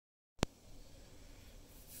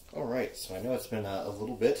Alright, so I know it's been a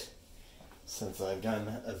little bit since I've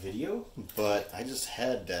done a video, but I just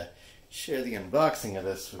had to share the unboxing of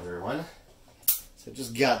this with everyone. So I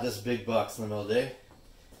just got this big box in the middle of the day.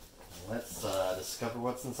 Let's discover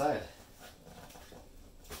what's inside.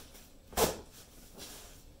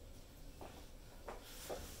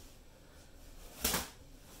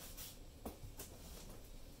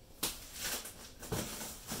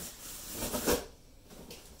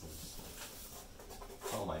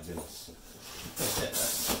 Oh my goodness.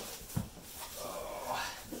 Oh.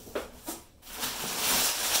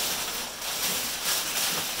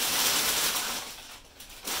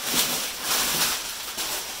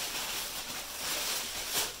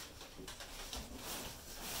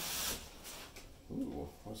 Ooh,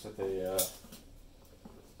 looks like they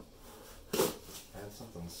had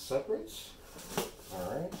something separate.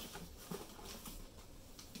 Alright.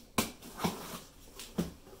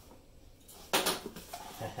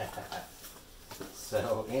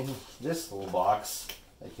 So in this little box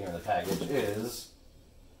that came in the package is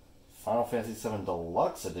Final Fantasy VII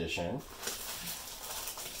Deluxe Edition.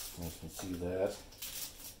 You can see that.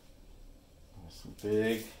 It's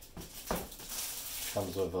big.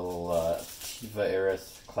 Comes with a little Tiva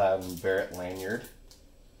Aerith Cloud and Barrett lanyard.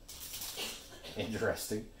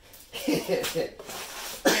 Interesting. That's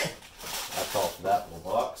all for that little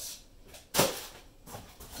box.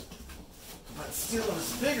 But still in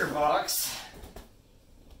this bigger box,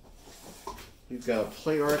 we've got a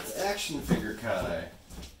Play Arts action figure Kai.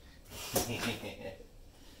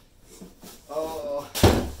 Oh.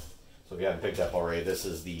 So if you haven't picked up already, this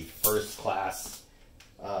is the first class,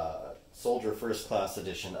 Soldier First Class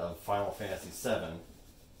edition of Final Fantasy VII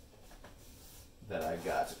that I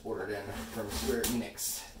got ordered in from Square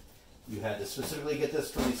Enix. You had to specifically get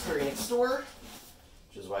this from the Square Enix store,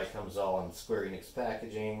 which is why it comes all in Square Enix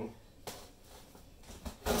packaging.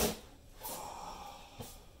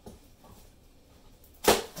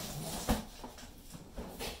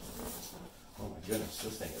 Goodness,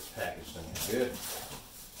 this thing is packaged in good.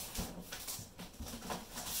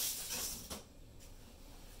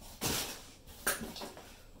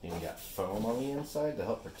 And you got foam on the inside to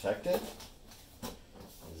help protect it.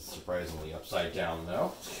 This is surprisingly upside down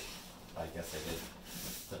though. I guess I did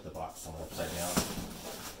set the box somewhat upside down.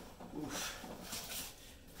 Oof.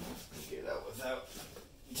 Get it out without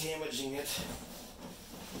damaging it.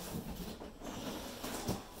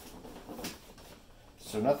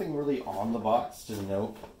 So nothing really on the box to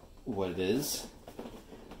denote what it is.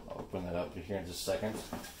 I'll open that up here in just a second.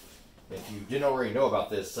 If you didn't already know about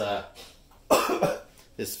this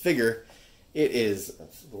this figure, it is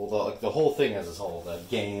the whole thing as a whole. The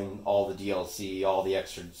game, all the DLC, all the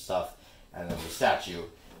extra stuff, and then the statue.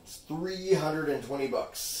 It's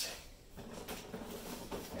 $320.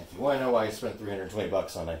 And if you want to know why I spent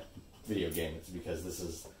 $320 on a video game, it's because this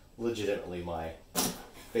is legitimately my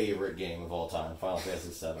favorite game of all time, Final Fantasy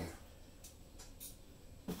VII.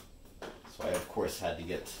 So I, of course, had to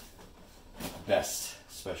get the best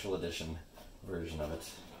special edition version of it.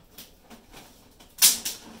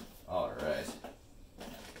 Alright.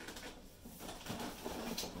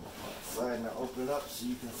 Outside, now open it up so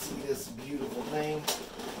you can see this beautiful thing.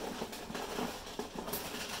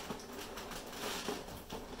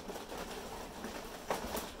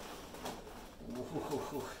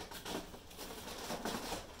 Ooh.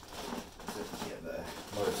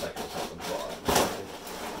 Motorcycles at the bottom.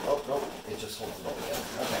 Oh, no, it just holds it all together.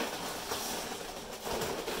 Okay.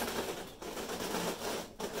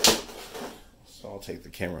 So I'll take the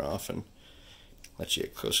camera off and let you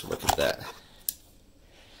get a closer look at that.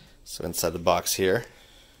 So inside the box here,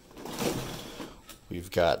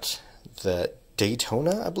 we've got the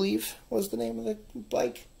Daytona, I believe was the name of the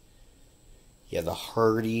bike. Yeah, the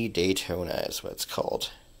Hardy Daytona is what it's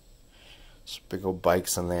called. Some big old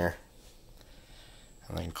bikes in there.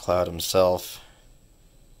 And then Cloud himself.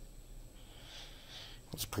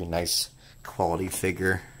 It's a pretty nice quality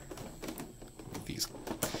figure. These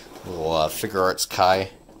little figure arts Kai.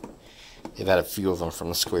 They've had a few of them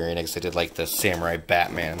from Square Enix. They did like the Samurai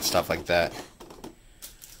Batman and stuff like that.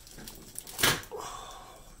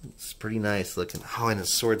 It's pretty nice looking. Oh, and the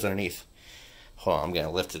sword's underneath. Hold on, I'm going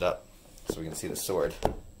to lift it up so we can see the sword.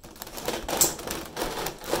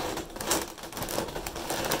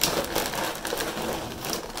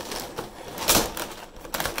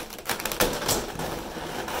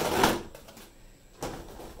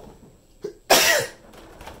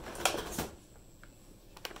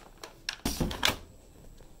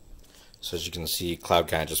 So as you can see, Cloud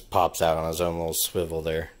kind of just pops out on his own little swivel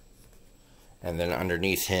there. And then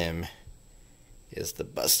underneath him is the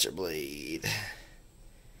Buster Blade.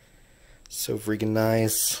 So freaking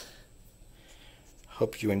nice.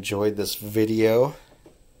 Hope you enjoyed this video.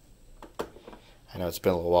 I know it's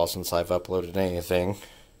been a little while since I've uploaded anything,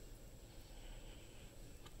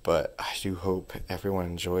 but I do hope everyone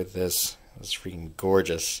enjoyed this. It was freaking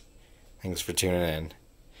gorgeous. Thanks for tuning in.